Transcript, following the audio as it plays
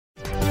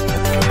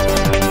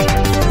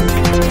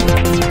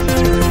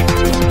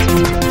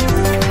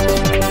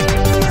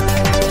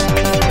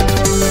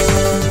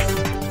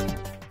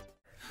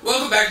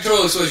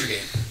Total Exposure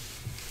Game.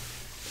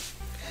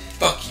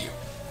 Fuck you.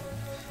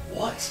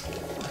 What?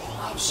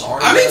 I'm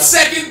sorry. I'm in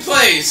second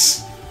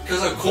place.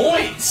 Because of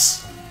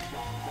coins.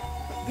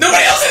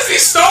 Nobody else has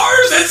these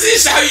stars. That's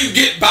just how you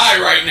get by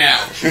right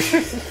now.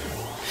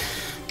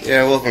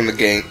 Yeah, welcome to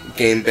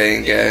Game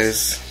Bang,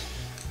 guys.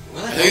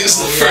 I think this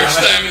is the first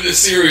time in the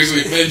series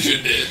we've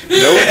mentioned it.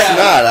 No, it's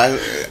not.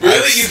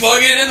 Really? You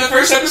plug it in the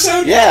first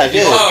episode? Yeah, I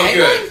did. Oh,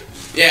 good.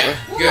 Yeah,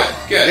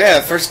 good.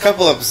 Yeah, first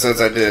couple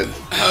episodes I did.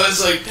 I was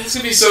like, that's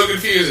gonna be so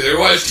confusing. I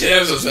watched 10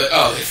 episodes, like,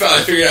 oh, they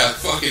finally figured out a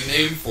fucking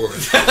name for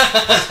it.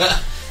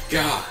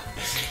 God.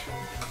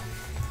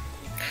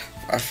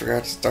 I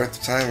forgot to start the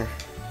timer.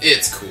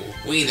 It's cool.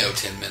 We know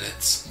 10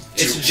 minutes.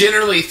 It's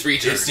generally 3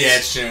 turns.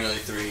 It's generally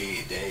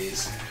 3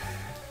 days.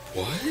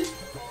 What?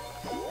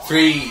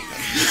 3.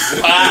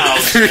 Wow.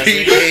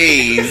 3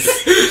 days.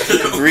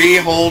 3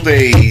 whole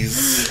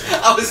days.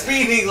 I was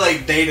meaning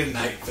like day to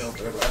night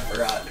filter, but I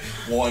forgot.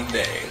 1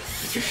 day.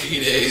 3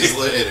 days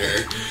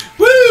later.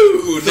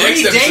 Woo!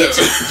 Next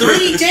episode.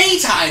 3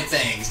 daytime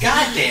things.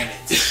 God damn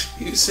it.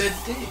 You said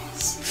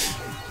days.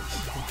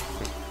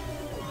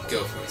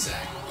 Go for it,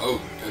 Zach.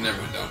 Oh,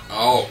 never mind. Don't.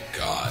 Oh,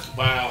 God.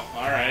 Wow.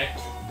 Alright.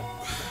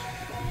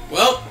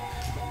 Well,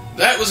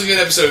 that was a good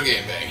episode of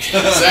Game Bang.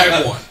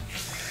 Zach won.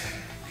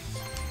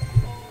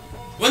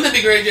 Wouldn't that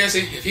be great, Jesse?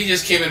 If he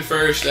just came in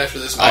first after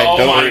this one?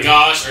 Oh my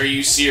gosh, are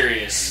you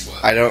serious?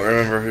 What? I don't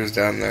remember who's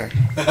down there.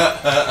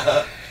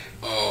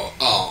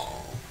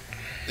 Oh.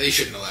 They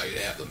shouldn't allow you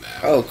to have the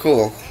map. Oh,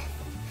 cool.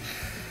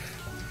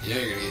 You know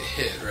you're gonna get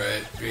hit,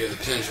 right? Or you have the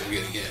potential of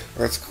getting hit.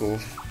 That's cool.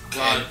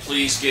 God,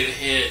 please get a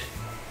hit.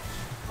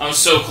 I'm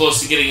so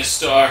close to getting a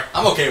star.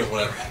 I'm okay with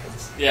whatever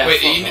happens. Yeah.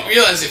 Wait, fuck you off.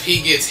 realize if he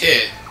gets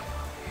hit,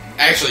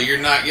 actually you're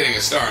not getting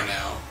a star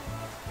now.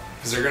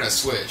 Because they're gonna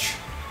switch.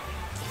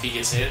 If he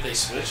gets hit, they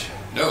switch.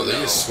 No, they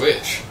just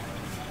switch.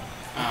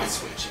 He can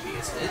switch if he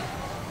gets hit.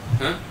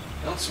 Huh?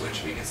 They don't switch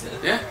if he gets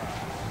hit. Yeah.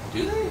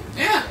 Do they?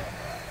 Yeah.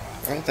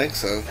 I don't think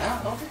so.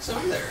 I don't think so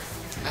either.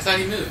 I thought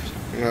he moved.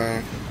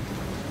 No.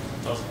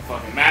 Doesn't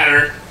fucking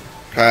matter.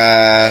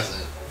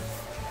 Pass.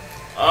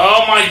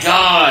 Oh my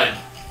god.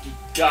 You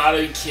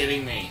gotta be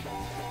kidding me.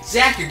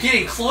 Zach, you're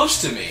getting close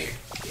to me.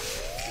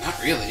 Not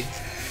really.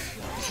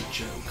 It's a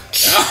joke.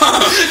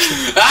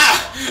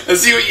 I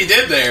see what you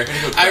did there.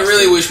 I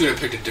really wish we'd have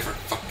picked a different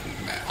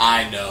fucking map.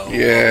 I know.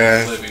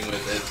 Yeah. I'm living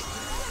with it.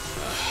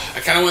 I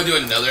kind of want to do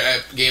another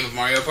game of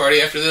Mario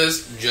Party after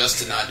this, just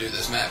to not do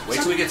this map. Wait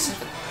till we get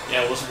 7.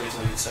 Yeah, we'll wait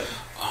till we get 7.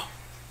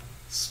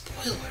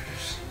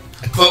 Spoilers.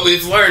 But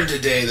we've learned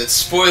today that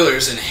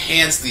spoilers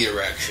enhance the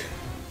erection.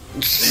 They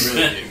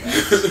really do, man.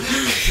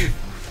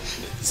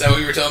 Is that what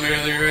you were telling me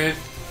earlier, right?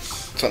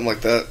 Something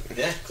like that.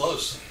 Yeah,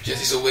 close.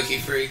 Jesse's a wiki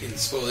freak, and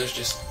spoilers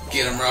just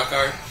get him rock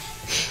hard.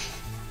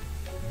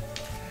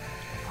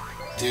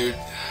 Dude,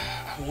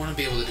 I want to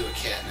be able to do a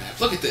cat nap.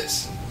 Look at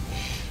this.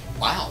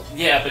 Wow.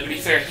 Yeah, but to be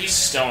fair, he's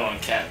stoned on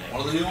catnip.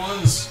 One of the new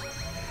ones?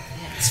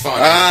 It's fun.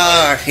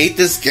 Ah, I hate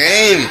this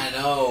game. I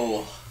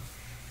know.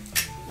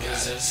 What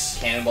is this?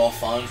 Cannonball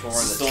Fun for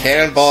the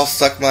Cannonball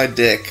suck my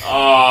dick.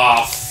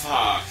 Oh,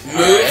 fuck. Move,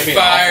 That'd be an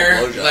fire,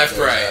 awful blowjob left,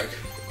 there, right. Zach.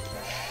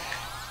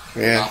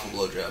 Yeah. Awful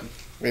blowjob.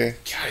 Yeah.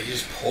 God, you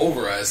just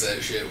pulverize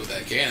that shit with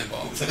that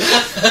cannonball.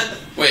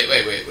 Wait.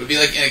 Would it be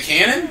like in a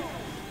cannon?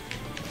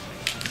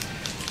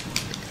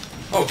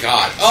 Oh,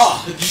 God.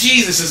 Oh,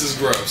 Jesus, this is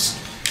gross.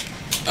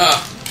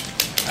 God,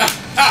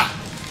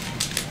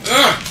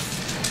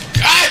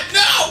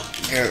 no!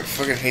 Yeah, I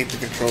fucking hate the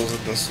controls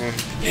of this one.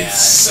 Yeah,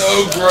 It's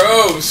so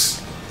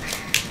gross.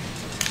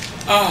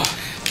 Oh.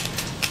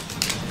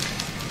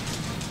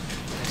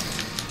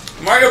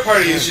 Mario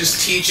Party is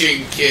just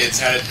teaching kids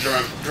how to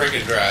drink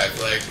and drive.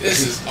 Like,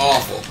 this is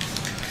awful.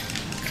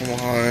 Come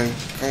on.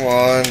 Come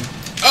on.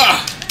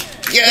 Ah!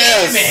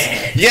 Yes!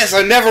 Damn it! Yes,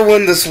 I never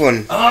win this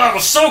one. Oh, I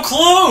was so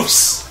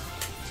close!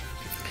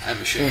 I'm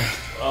ashamed.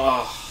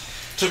 Oh.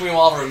 Took me a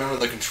while to remember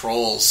the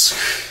controls.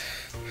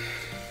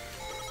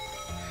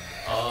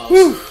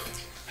 Whew.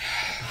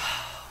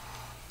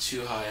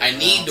 Too high. I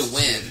need to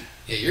win.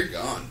 Yeah, you're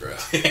gone, bro.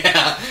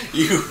 Yeah,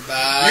 you're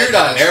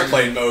not in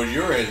airplane mode.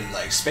 You're in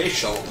like space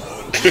shuttle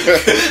mode.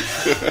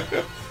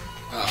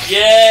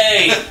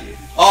 Yay!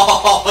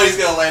 Oh, he's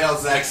gonna land on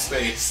Zach's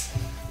face.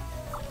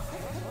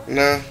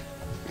 No.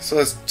 So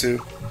that's 2.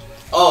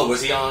 Oh,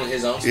 was he on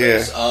his own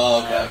space? Yeah.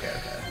 Oh, okay.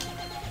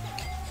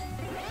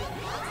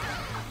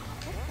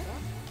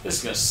 This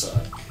is gonna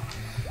suck.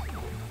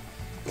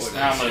 What,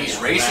 Now I'm gonna He's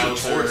get racing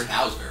Bowser. towards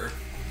Bowser.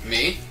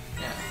 Me?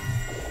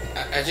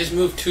 Yeah. I just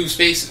moved 2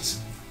 spaces.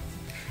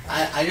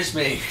 I just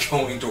made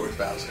going towards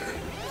Bowser.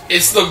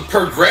 It's the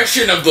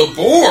progression of the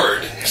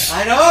board.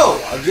 I know.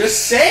 I'm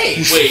just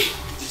saying. Wait,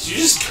 did you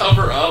just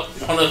cover up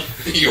one of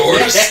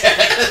Yours? Damn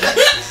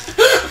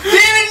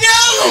it,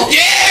 no!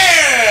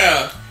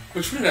 Yeah!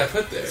 Which one did I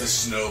put there? It's a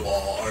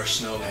snowball or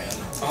snowman.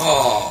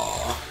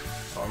 Oh.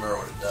 I don't remember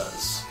what it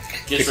does.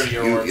 Get rid of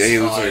your You- words. yeah,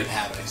 you- Oh, was I like- didn't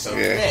have any, so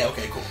Yeah. yeah,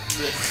 okay, cool.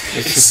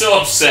 He's so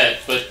upset,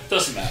 but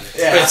doesn't matter.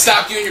 Yeah, Wait,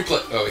 stop you in your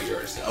play. Oh, wait,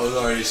 yours. I was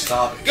already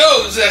stopping.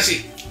 Go,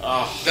 Zessie!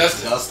 Oh,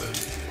 Dustin. Dustin.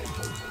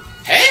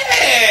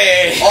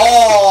 Hey!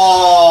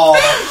 Oh!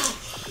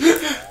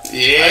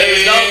 Yeah.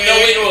 There's no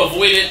way to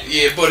avoid it.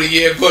 Yeah, buddy,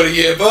 yeah, buddy,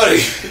 yeah,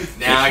 buddy.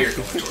 Now you're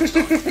going towards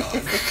Donkey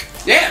Kong.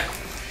 Yeah.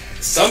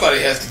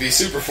 Somebody has to be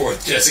Super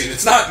Fourth, Jesse, and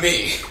it's not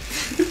me.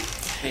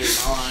 Hey,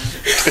 mine.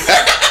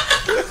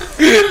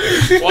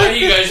 Why do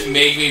you guys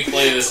make me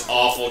play this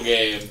awful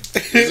game?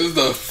 This is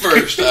the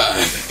first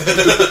time.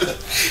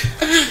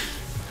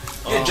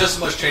 You had just as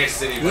much chance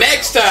as anybody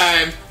Next else.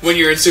 time, when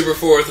you're in Super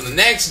Fourth in the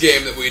next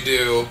game that we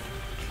do,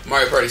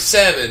 Mario Party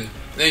 7,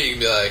 then you can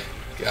be like,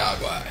 God,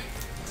 why?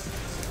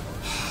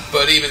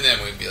 But even then,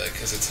 we'd be like,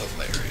 because it's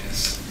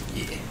hilarious.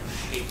 Yeah, I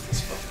hate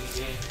this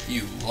fucking game.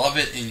 You love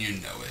it and you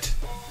know it.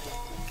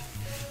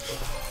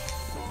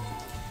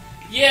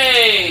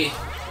 Yay!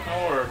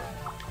 Or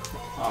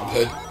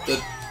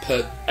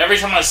every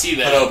time I see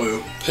that,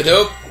 Padobu.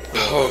 Padope?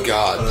 Oh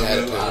God, I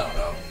Padope. don't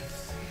know.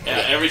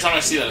 yeah, every time I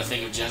see that, I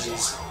think of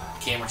Jesse's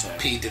camera tag.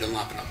 P did a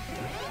lopping up.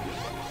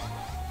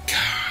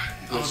 God,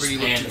 Oliver, you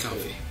look too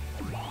comfy.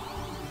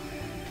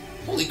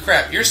 Holy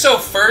crap, you're so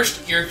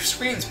first, your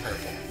screen's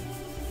purple.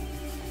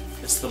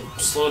 It's the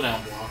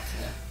slowdown block.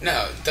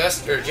 No,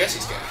 Dustin, or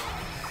Jesse's guy.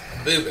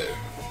 Boo Boo.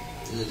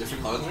 Is it a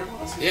different color than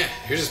everyone else? Yeah,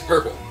 yours is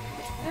purple.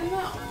 I don't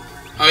know.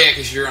 Oh yeah,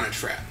 because you're on a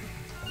trap.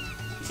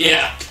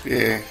 Yeah.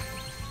 Yeah.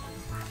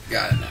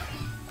 Got it now.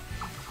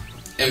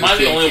 Am I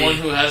the only one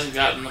who hasn't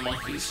gotten the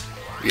monkeys?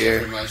 Yeah.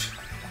 Pretty much.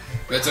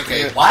 But it's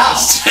okay. Yeah. Wow.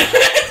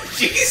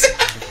 Jesus.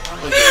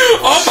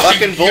 Oh my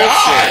Fucking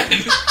God.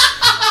 bullshit.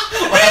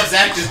 Well,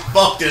 Zach just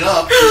fucked it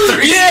up.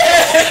 Three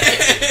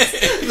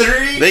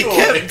They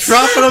kept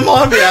dropping them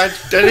on me. I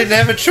didn't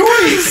have a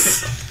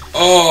choice.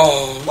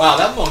 Oh. Wow,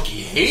 that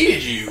monkey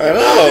hated you. I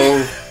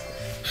know.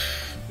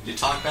 Did you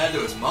talk bad to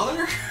his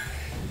mother?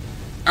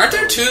 Aren't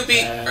there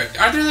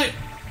aren't there like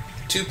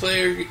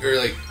 2-player or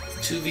like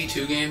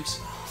 2v2 games?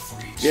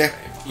 Freeze. Yeah.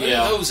 Where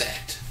Yeah. are those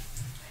at?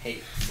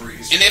 Hate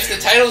freeze. And if the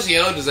title's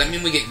yellow, does that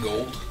mean we get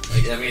gold?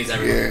 Like, that means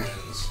everyone Yeah.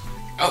 wins.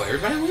 Oh,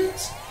 everybody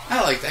wins?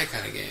 I like that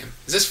kind of game.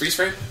 Is this freeze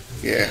frame?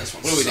 Yeah. This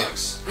one What do we do?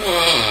 sucks.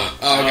 Oh,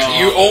 okay. Oh,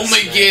 You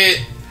only snap. get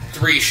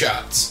 3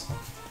 shots.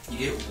 You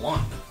get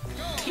one.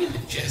 Damn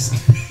it, Jesse.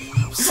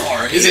 I'm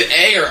sorry. Is it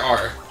A or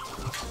R?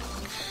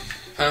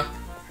 Huh?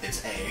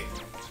 It's A.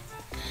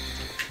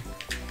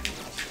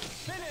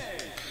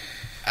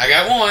 I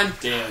got 1.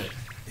 Damn it.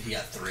 He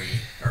got 3.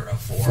 Or no,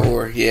 4.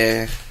 4,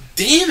 yeah.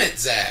 Damn it,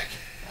 Zach.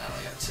 I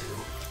only got 2.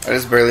 I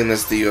just barely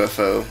missed the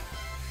UFO.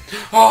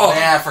 Oh,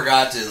 Yeah, I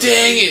forgot to.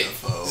 dang it.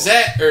 UFO.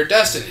 Zach, or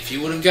Dustin, if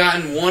you would have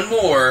gotten 1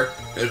 more,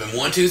 it would have been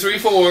 1, 2, 3,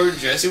 4.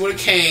 Jesse would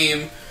have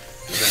came. It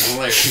would have been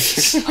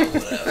hilarious. I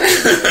would have.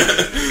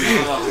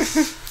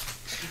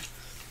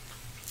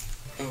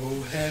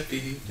 Oh,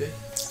 happy day.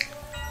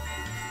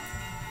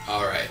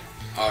 Alright.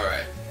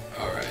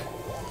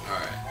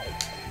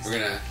 We're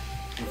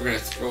gonna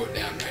throw it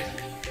down right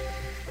here.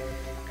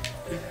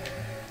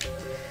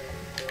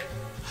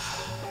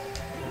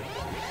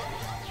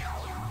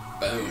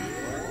 Boom.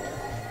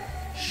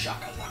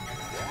 Shakalaka.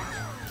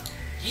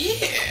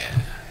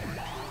 Yeah.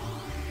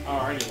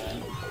 Alrighty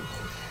then.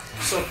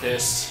 I'm so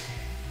pissed.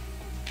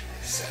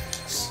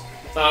 Sadness.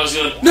 Thought I was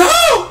gonna.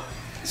 No!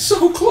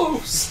 So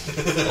close.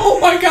 Oh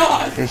my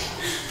God.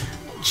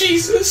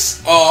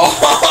 Jesus. Oh.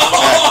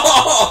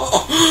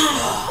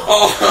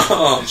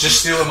 Oh. It's just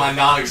stealing my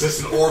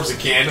non-existent orbs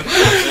again.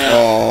 Yeah.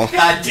 Oh.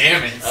 God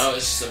damn it. Oh,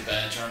 it's just a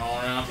bad turn all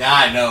around. Yeah,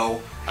 I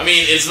know. I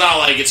mean, it's not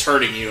like it's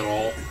hurting you at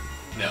all.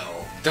 No.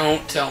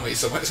 Don't tell me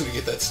somebody's gonna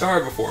get that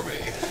star before me.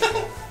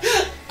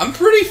 I'm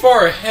pretty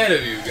far ahead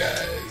of you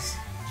guys.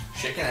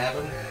 Shit can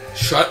happen.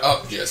 Shut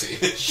up, Jesse.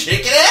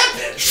 Shit can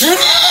happen. Shut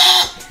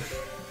up!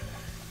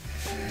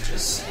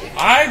 Just say.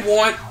 I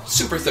want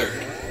Super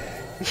Third.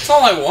 That's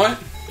all I want.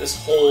 This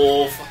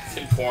whole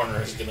fucking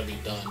corner is gonna be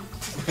done.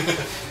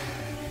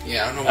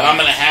 Yeah, I don't know And why. I'm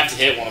gonna have to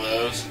hit one of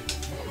those.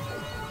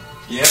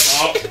 Yep.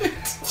 Oh,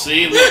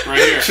 see, look, right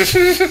here.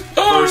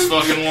 First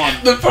fucking one.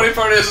 The funny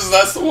part is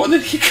that's the one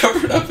that he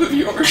covered up of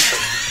yours.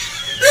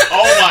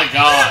 Oh my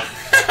God.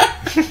 I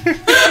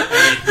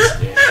hate this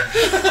game.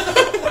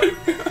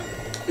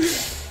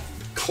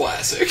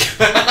 Classic.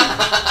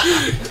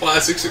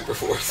 Classic Super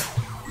Fourth.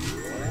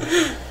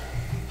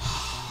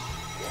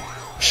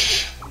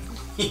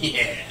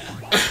 Yeah.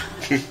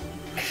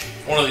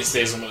 One of these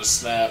days I'm gonna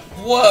snap.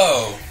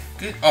 Whoa.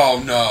 Good.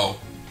 Oh, no.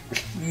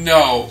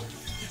 No.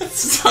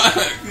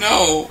 Sonic,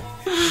 no.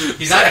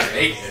 He's not gonna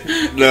make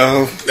it.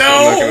 No. No.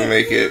 I'm not gonna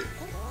make it.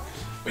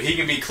 But he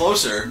can be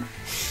closer.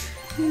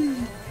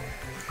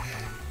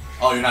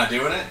 Oh, you're not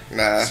doing it?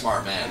 Nah.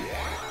 Smart man.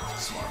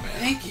 Smart man.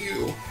 Thank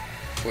you.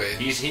 Wait.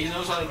 He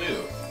knows how to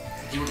do.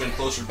 He would have been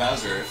closer to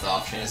Bowser if the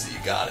off chance that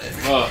you got it.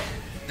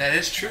 That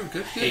is true.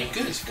 Good. Hate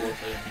Good. these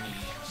 4-player mini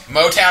games.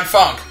 Motown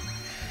Funk.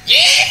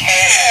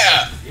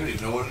 Yeah! You don't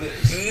even know what it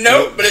is.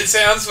 Nope, but it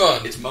sounds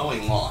fun. It's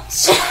mowing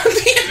lawns.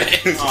 Damn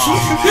it.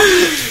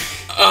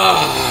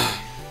 Aww.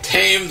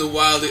 Tame the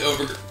wildly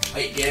over...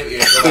 Wait, get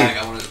it. Go back.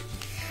 I want to.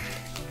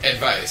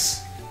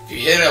 Advice. If you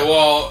hit a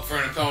wall for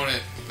an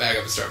opponent, back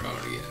up and start mowing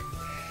again.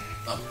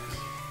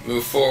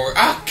 Move forward.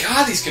 Oh,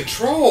 God, these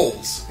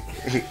controls.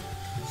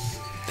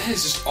 That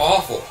is just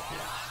awful.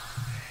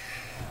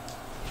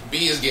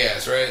 B is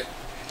gas, right?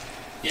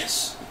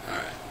 Yes.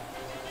 Alright.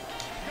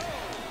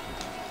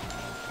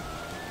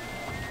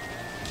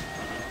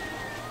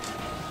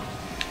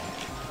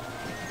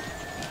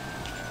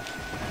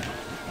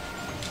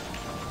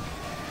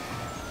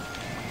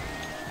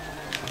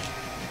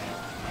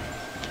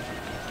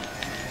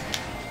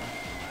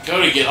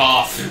 Cody, get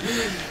off.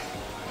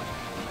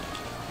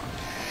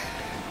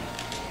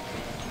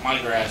 My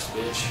grass,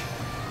 bitch.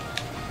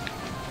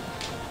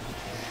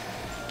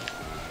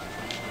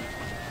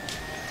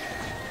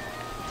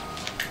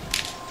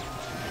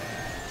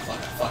 Fuck,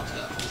 I fucked it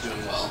up. I was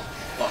doing well.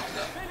 Fucked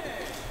it up.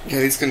 Yeah,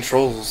 these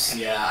controls.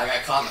 Yeah, I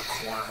got caught in the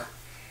corner.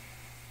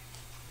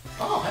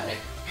 Oh, hey.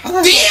 How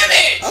the Damn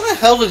it! How the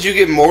hell did you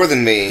get more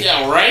than me?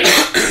 Yeah, right?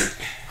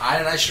 I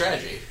had a nice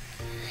strategy.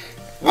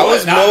 I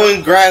was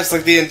mowing grass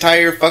like the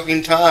entire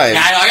fucking time.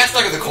 Yeah, I know, I got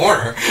stuck in the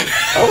corner.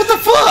 Oh, what the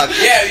fuck?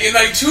 Yeah, you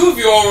like two of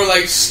you all were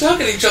like stuck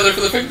at each other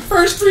for the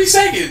first 3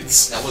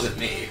 seconds. That wasn't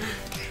me.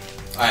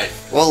 Alright,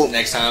 Well,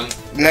 next time.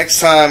 next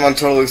time on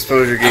Total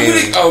Exposure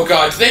Gaming. Oh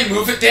god, did they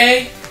move it,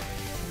 Day?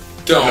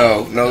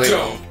 Don't. No, they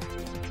don't.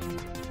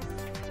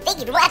 Thank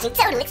you for watching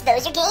Total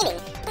Exposure Gaming.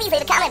 Please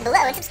leave a comment below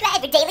and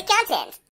subscribe for daily content.